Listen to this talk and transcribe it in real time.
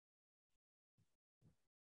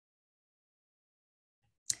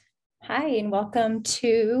Hi, and welcome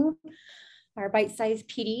to our bite-sized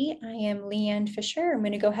PD. I am Leanne Fisher. I'm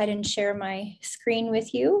going to go ahead and share my screen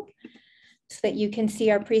with you so that you can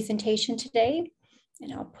see our presentation today.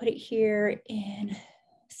 And I'll put it here in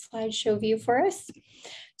slideshow view for us.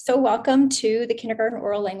 So welcome to the kindergarten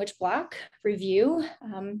oral language block review.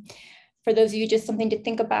 For those of you, just something to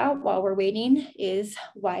think about while we're waiting is,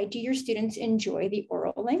 why do your students enjoy the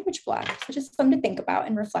oral language block? So just something to think about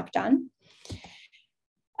and reflect on.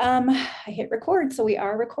 I hit record, so we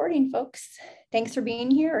are recording, folks. Thanks for being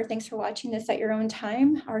here, or thanks for watching this at your own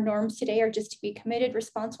time. Our norms today are just to be committed,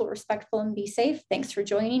 responsible, respectful, and be safe. Thanks for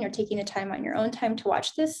joining or taking the time on your own time to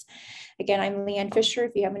watch this. Again, I'm Leanne Fisher.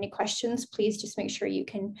 If you have any questions, please just make sure you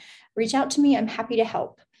can reach out to me. I'm happy to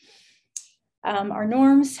help. Our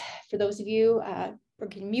norms, for those of you, you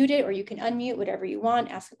can mute it or you can unmute, whatever you want,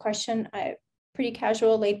 ask a question. Pretty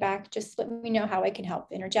casual, laid back, just let me know how I can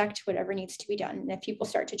help, interject, whatever needs to be done. And if people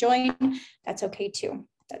start to join, that's okay too.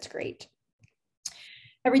 That's great.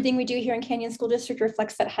 Everything we do here in Canyon School District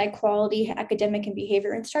reflects that high quality academic and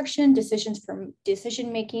behavior instruction, decisions from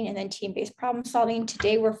decision making, and then team-based problem solving.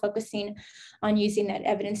 Today, we're focusing on using that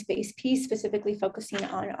evidence-based piece, specifically focusing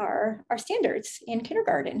on our standards in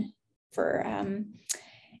kindergarten for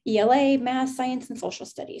ELA, math, science, and social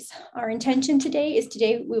studies. Our intention today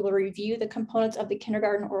we will review the components of the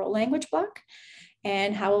kindergarten oral language block.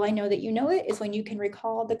 And how will I know that you know it is when you can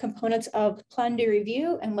recall the components of plan to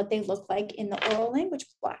review and what they look like in the oral language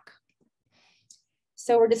block.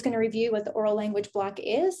 So we're just going to review what the oral language block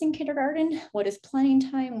is in kindergarten, what is planning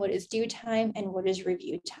time, what is due time, and what is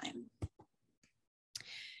review time.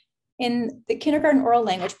 In the kindergarten oral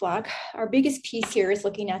language block, our biggest piece here is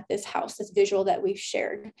looking at this house, this visual that we've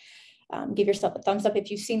shared. Give yourself a thumbs up if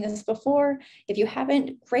you've seen this before. If you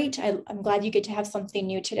haven't, great. I'm glad you get to have something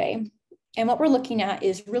new today. And what we're looking at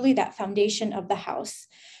is really that foundation of the house,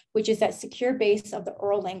 which is that secure base of the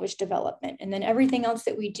oral language development. And then everything else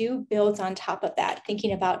that we do builds on top of that,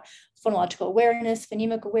 thinking about phonological awareness,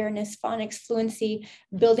 phonemic awareness, phonics, fluency,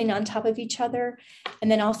 building on top of each other, and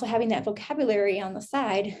then also having that vocabulary on the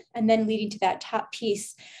side, and then leading to that top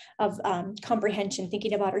piece of comprehension,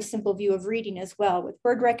 thinking about our simple view of reading as well, with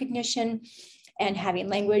word recognition and having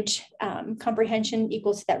language comprehension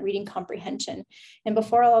equals to that reading comprehension. And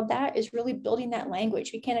before all of that is really building that language.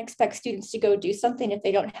 We can't expect students to go do something if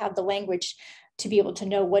they don't have the language to be able to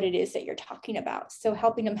know what it is that you're talking about. So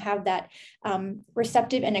helping them have that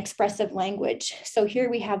receptive and expressive language. So here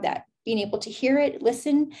we have that, being able to hear it,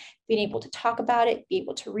 listen, being able to talk about it, be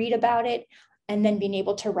able to read about it, and then being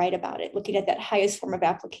able to write about it, looking at that highest form of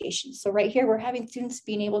application. So right here, we're having students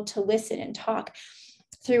being able to listen and talk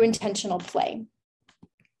through intentional play.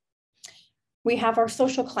 We have our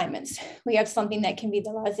social climates. We have something that can be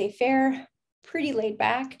the laissez-faire, pretty laid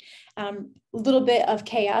back, a little bit of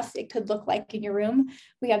chaos it could look like in your room.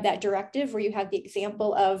 We have that directive where you have the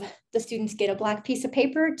example of the students get a black piece of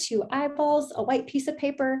paper, 2 eyeballs, a white piece of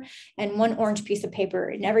paper, and 1 orange piece of paper,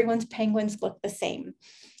 and everyone's penguins look the same.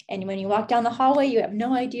 And when you walk down the hallway, you have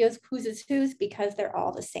no idea whose is whose because they're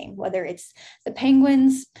all the same, whether it's the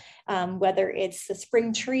penguins, whether it's the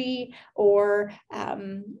spring tree, or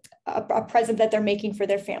a present that they're making for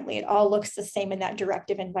their family. It all looks the same in that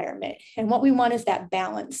directive environment. And what we want is that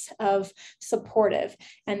balance of supportive.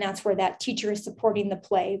 And that's where that teacher is supporting the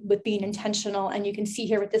play with being intentional. And you can see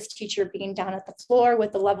here with this teacher being down at the floor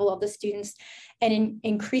with the level of the students and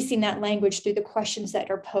increasing that language through the questions that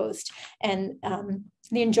are posed and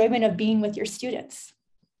the enjoyment of being with your students.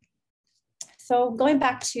 So going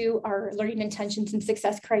back to our learning intentions and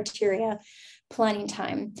success criteria, planning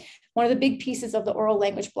time. One of the big pieces of the oral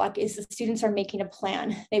language block is the students are making a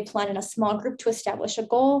plan. They plan in a small group to establish a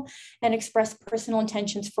goal and express personal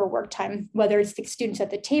intentions for work time, whether it's the students at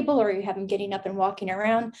the table or you have them getting up and walking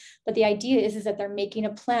around. But the idea is that they're making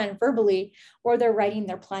a plan verbally, or they're writing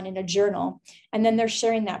their plan in a journal. And then they're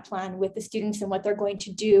sharing that plan with the students and what they're going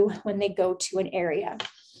to do when they go to an area.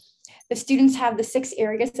 The students have the 6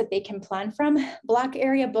 areas that they can plan from: block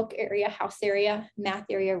area, book area, house area, math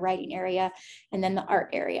area, writing area, and then the art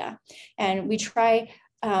area. And we try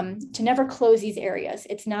to never close these areas.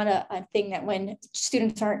 It's not a thing that when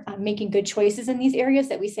students aren't making good choices in these areas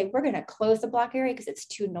that we say, we're going to close the block area because it's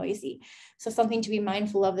too noisy. So something to be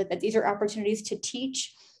mindful of, that these are opportunities to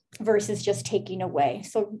teach versus just taking away.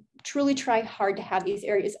 So truly try hard to have these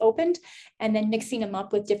areas opened and then mixing them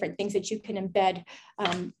up with different things that you can embed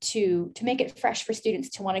to make it fresh for students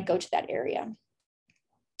to want to go to that area.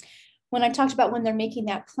 When I talked about when they're making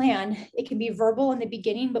that plan, it can be verbal in the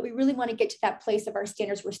beginning, but we really want to get to that place of our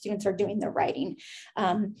standards where students are doing their writing,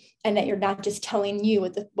 and that you're not just telling you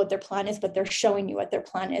what their plan is, but they're showing you what their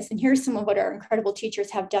plan is. And here's some of what our incredible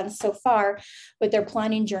teachers have done so far with their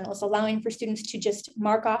planning journals, allowing for students to just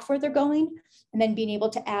mark off where they're going, and then being able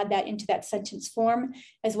to add that into that sentence form,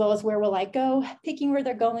 as well as where will I go, picking where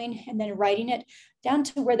they're going, and then writing it down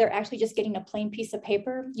to where they're actually just getting a plain piece of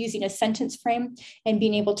paper, using a sentence frame, and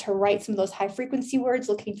being able to write some of those high frequency words,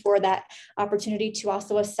 looking for that opportunity to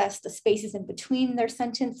also assess the spaces in between their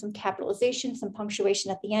sentence, some capitalization, some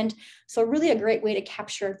punctuation at the end. So really a great way to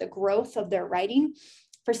capture the growth of their writing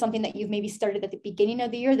for something that you've maybe started at the beginning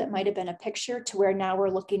of the year that might have been a picture, to where now we're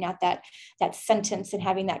looking at that sentence and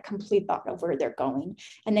having that complete thought of where they're going,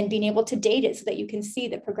 and then being able to date it so that you can see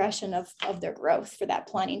the progression of their growth for that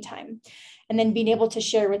planning time, and then being able to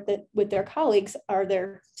share with their colleagues or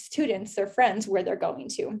their students, their friends, where they're going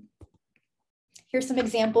to. Here's some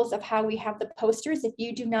examples of how we have the posters. If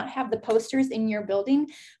you do not have the posters in your building,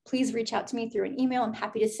 please reach out to me through an email. I'm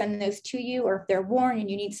happy to send those to you, or if they're worn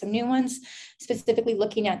and you need some new ones, specifically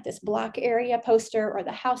looking at this block area poster or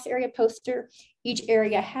the house area poster. Each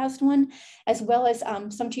area has one, as well as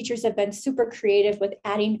some teachers have been super creative with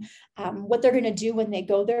adding what they're going to do when they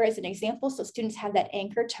go there as an example. So students have that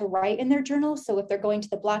anchor to write in their journal. So if they're going to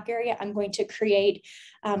the block area, I'm going to create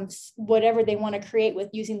whatever they want to create with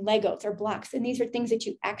using Legos or blocks. And these are things that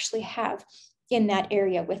you actually have in that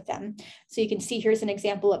area with them. So you can see here's an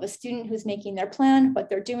example of a student who's making their plan, what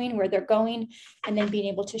they're doing, where they're going, and then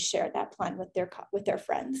being able to share that plan with their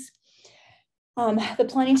friends. The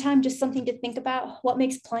planning time, just something to think about. What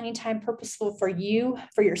makes planning time purposeful for you,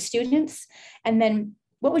 for your students? And then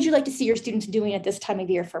what would you like to see your students doing at this time of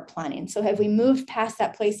year for planning? So have we moved past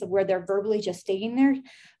that place of where they're verbally just stating their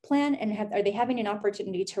plan, and are they having an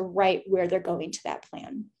opportunity to write where they're going to that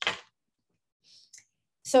plan?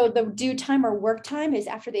 So the due time or work time is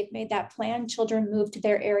after they've made that plan, children move to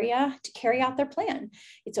their area to carry out their plan.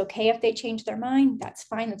 It's okay if they change their mind, that's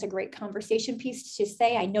fine. That's a great conversation piece to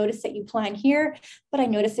say, I noticed that you plan here, but I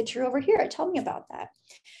noticed that you're over here. Tell me about that.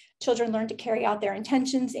 Children learn to carry out their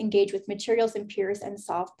intentions, engage with materials and peers, and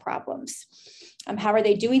solve problems. How are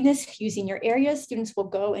they doing this? Using your areas, students will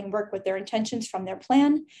go and work with their intentions from their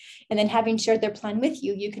plan. And then having shared their plan with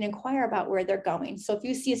you, you can inquire about where they're going. So if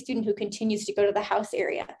you see a student who continues to go to the house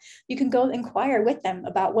area, you can go inquire with them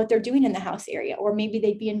about what they're doing in the house area, or maybe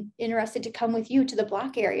they'd be interested to come with you to the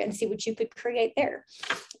block area and see what you could create there.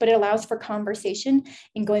 But it allows for conversation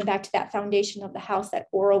and going back to that foundation of the house, that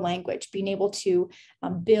oral language, being able to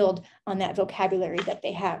build on that vocabulary that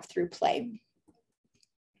they have through play.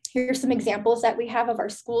 Here's some examples that we have of our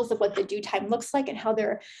schools of what the due time looks like and how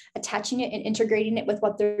they're attaching it and integrating it with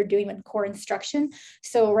what they're doing with core instruction.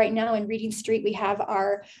 So right now in Reading Street, we have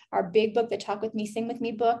our big book, the Talk With Me, Sing With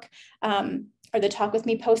Me book, or the Talk With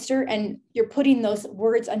Me poster, and you're putting those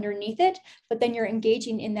words underneath it, but then you're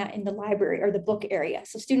engaging in that in the library or the book area.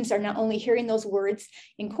 So students are not only hearing those words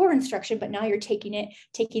in core instruction, but now you're taking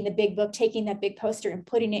the big book, taking that big poster and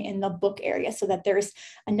putting it in the book area so that there's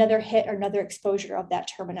another hit or another exposure of that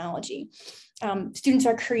terminology. Students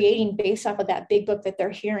are creating based off of that big book that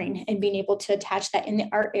they're hearing and being able to attach that in the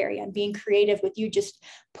art area and being creative with you just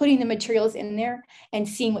putting the materials in there and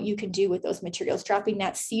seeing what you can do with those materials, dropping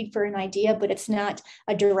that seed for an idea, but it's not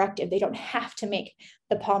a directive. They don't have to make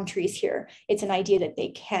the palm trees here. It's an idea that they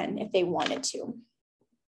can if they wanted to.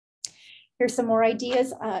 Here's some more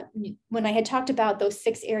ideas. When I had talked about those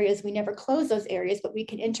 6 areas, we never close those areas, but we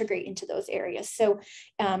can integrate into those areas. So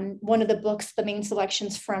one of the books, the main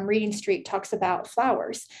selections from Reading Street, talks about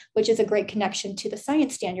flowers, which is a great connection to the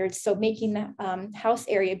science standards. So making the house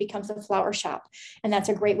area becomes a flower shop. And that's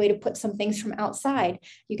a great way to put some things from outside.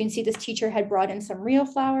 You can see this teacher had brought in some real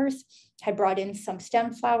flowers, had brought in some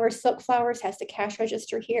stem flowers, silk flowers, has the cash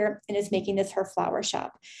register here, and is making this her flower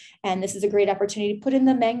shop. And this is a great opportunity to put in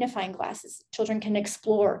the magnifying glasses. Children can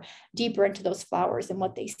explore deeper into those flowers and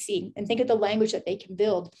what they see, and think of the language that they can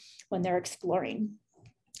build when they're exploring.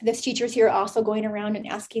 This teacher's here also going around and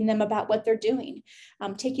asking them about what they're doing,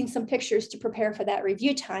 taking some pictures to prepare for that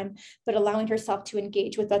review time, but allowing herself to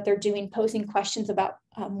engage with what they're doing, posing questions about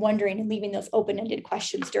wondering and leaving those open-ended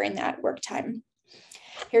questions during that work time.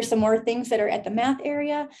 Here's some more things that are at the math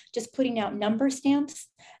area, just putting out number stamps.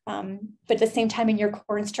 But at the same time in your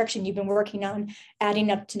core instruction, you've been working on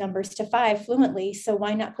adding up to numbers to 5 fluently. So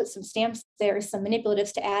why not put some stamps there, some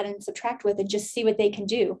manipulatives to add and subtract with, and just see what they can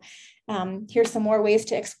do. Here's some more ways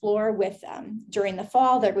to explore with during the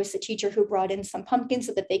fall. There was a teacher who brought in some pumpkins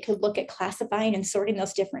so that they could look at classifying and sorting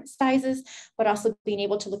those different sizes, but also being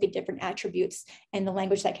able to look at different attributes and the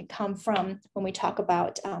language that can come from when we talk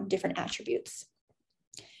about different attributes.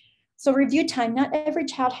 So review time, not every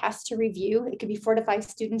child has to review. It could be 4 to 5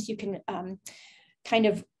 students. You can kind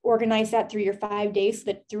of organize that through your 5 days, so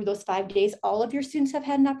that through those 5 days, all of your students have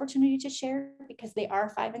had an opportunity to share, because they are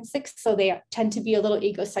 5 and 6. So they tend to be a little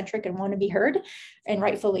egocentric and want to be heard, and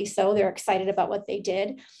rightfully so. They're excited about what they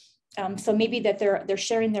did. So maybe that they're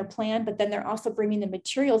sharing their plan, but then they're also bringing the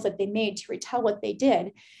materials that they made to retell what they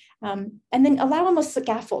did. And then allow them a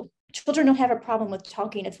scaffold. Children don't have a problem with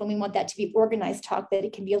talking. It's when we want that to be organized talk that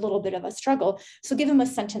it can be a little bit of a struggle. So give them a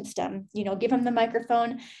sentence stem, give them the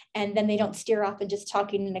microphone, and then they don't steer off and just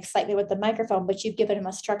talking in excitement with the microphone, but you've given them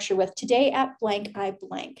a structure with today at blank, I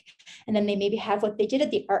blank. And then they maybe have what they did at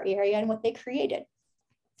the art area and what they created.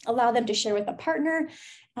 Allow them to share with a partner,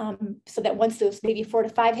 so that once those maybe 4 to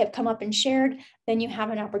 5 have come up and shared, then you have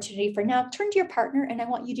an opportunity for now, turn to your partner and I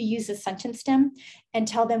want you to use a sentence stem and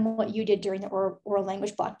tell them what you did during the oral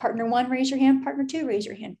language block. Partner 1, raise your hand. Partner 2, raise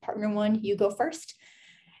your hand. Partner 1, you go first.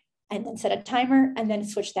 And then set a timer and then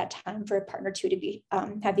switch that time for partner 2 to be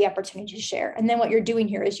have the opportunity to share. And then what you're doing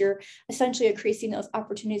here is you're essentially increasing those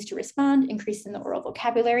opportunities to respond, increasing the oral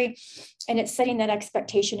vocabulary, and it's setting that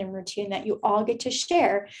expectation and routine that you all get to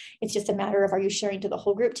share. It's just a matter of, are you sharing to the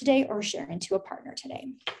whole group today or sharing to a partner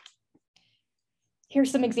today? Here's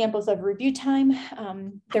some examples of review time.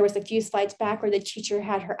 There was a few slides back where the teacher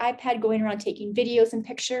had her iPad going around taking videos and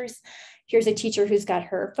pictures. Here's a teacher who's got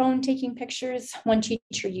her phone taking pictures. One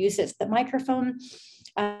teacher uses the microphone.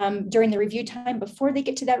 During the review time, before they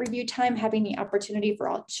get to that review time, having the opportunity for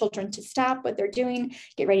all children to stop what they're doing,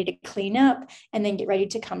 get ready to clean up, and then get ready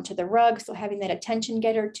to come to the rug. So having that attention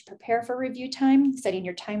getter to prepare for review time, setting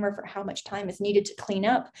your timer for how much time is needed to clean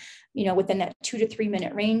up, within that 2 to 3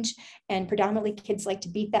 minute range. And predominantly kids like to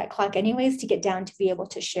beat that clock anyways to get down to be able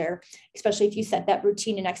to share, especially if you set that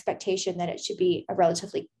routine and expectation that it should be a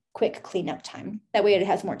relatively quick cleanup time. That way it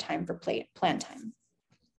has more time for plan time.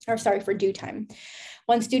 For due time.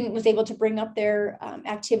 One student was able to bring up their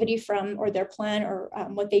activity or their plan or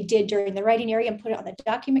what they did during the writing area and put it on the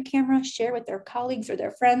document camera, share with their colleagues or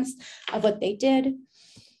their friends of what they did.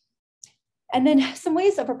 And then some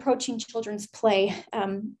ways of approaching children's play.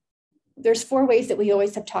 There's 4 ways that we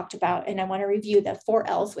always have talked about, and I want to review the 4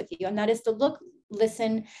 L's with you, and that is to look,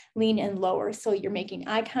 listen, lean, and lower. So you're making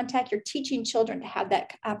eye contact. You're teaching children to have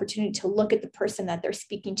that opportunity to look at the person that they're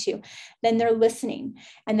speaking to. Then they're listening,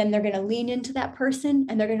 and then they're going to lean into that person,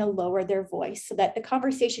 and they're going to lower their voice so that the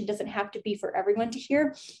conversation doesn't have to be for everyone to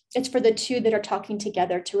hear. It's for the 2 that are talking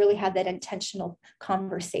together to really have that intentional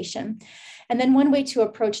conversation. And then one way to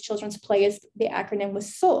approach children's play is the acronym with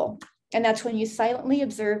SOUL. And that's when you silently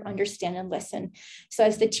observe, understand, and listen. So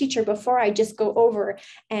as the teacher, before I just go over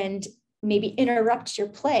and maybe interrupt your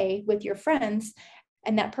play with your friends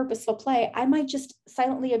and that purposeful play, I might just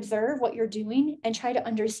silently observe what you're doing and try to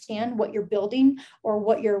understand what you're building or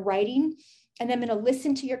what you're writing. And then I'm going to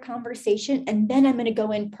listen to your conversation, and then I'm going to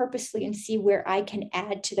go in purposely and see where I can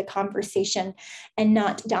add to the conversation and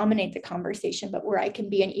not dominate the conversation, but where I can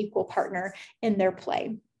be an equal partner in their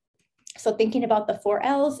play. So thinking about the 4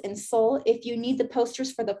 L's in SOUL, if you need the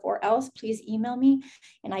posters for the 4 L's, please email me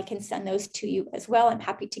and I can send those to you as well. I'm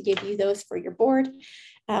happy to give you those for your board.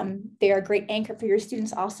 They are a great anchor for your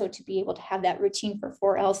students also to be able to have that routine for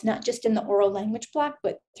 4 L's, not just in the oral language block,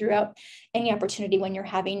 but throughout any opportunity when you're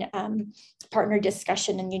having partner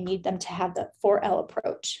discussion and you need them to have the 4L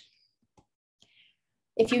approach.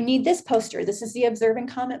 If you need this poster, this is the observe and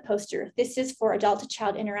comment poster. This is for adult to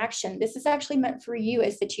child interaction. This is actually meant for you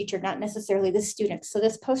as the teacher, not necessarily the students. So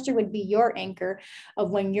this poster would be your anchor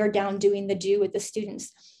of when you're down doing the do with the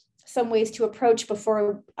students. Some ways to approach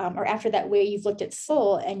before or after that way you've looked at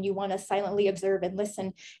SOUL and you want to silently observe and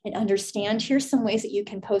listen and understand. Here's some ways that you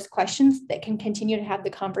can pose questions that can continue to have the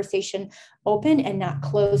conversation open and not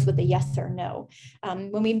close with a yes or no.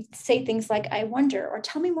 When we say things like, I wonder, or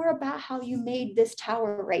tell me more about how you made this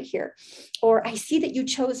tower right here. Or I see that you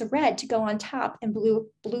chose red to go on top and blue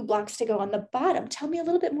blocks to go on the bottom. Tell me a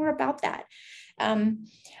little bit more about that.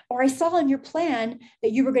 Or I saw in your plan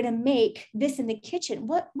that you were going to make this in the kitchen.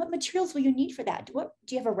 What materials will you need for that? Do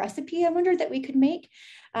you have a recipe, I wonder, that we could make?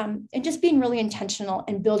 And just being really intentional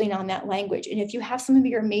and building on that language. And if you have some of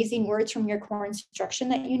your amazing words from your core instruction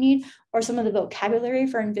that you need, or some of the vocabulary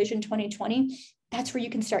for Envision 2020, that's where you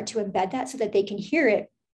can start to embed that so that they can hear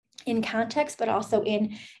it in context, but also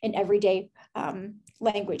in everyday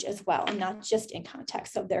language as well, and not just in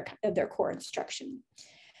context of their core instruction.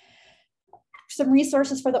 Some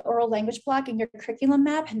resources for the oral language block in your curriculum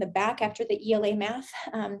map in the back after the ELA math.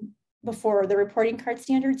 Before the reporting card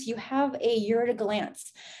standards, you have a year at a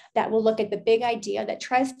glance that will look at the big idea that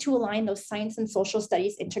tries to align those science and social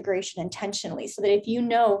studies integration intentionally, so that if you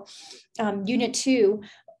know Unit 2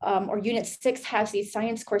 or Unit 6 has these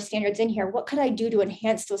science core standards in here, what could I do to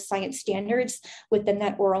enhance those science standards within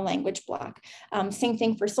that oral language block? Same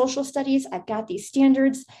thing for social studies. I've got these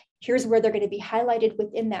standards. Here's where they're going to be highlighted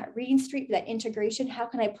within that reading street, that integration. How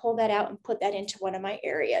can I pull that out and put that into one of my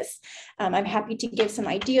areas? I'm happy to give some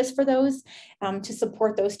ideas for those to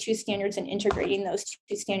support those two standards and integrating those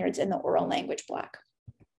two standards in the oral language block.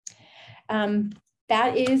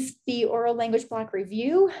 That is the oral language block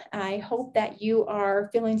review. I hope that you are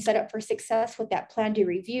feeling set up for success with that plan to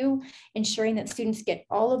review, ensuring that students get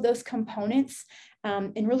all of those components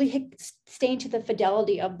and really staying to the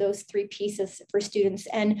fidelity of those three pieces for students,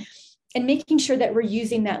 and making sure that we're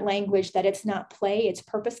using that language, that it's not play, it's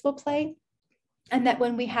purposeful play. And that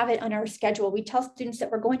when we have it on our schedule, we tell students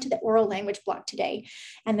that we're going to the oral language block today,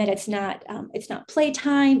 and that it's not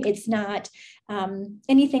playtime, it's not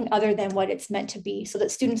anything other than what it's meant to be, so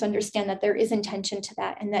that students understand that there is intention to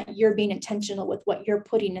that, and that you're being intentional with what you're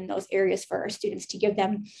putting in those areas for our students to give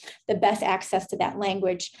them the best access to that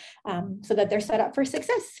language so that they're set up for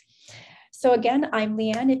success. So again, I'm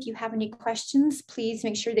Leanne. If you have any questions, please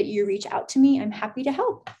make sure that you reach out to me. I'm happy to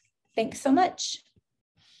help. Thanks so much.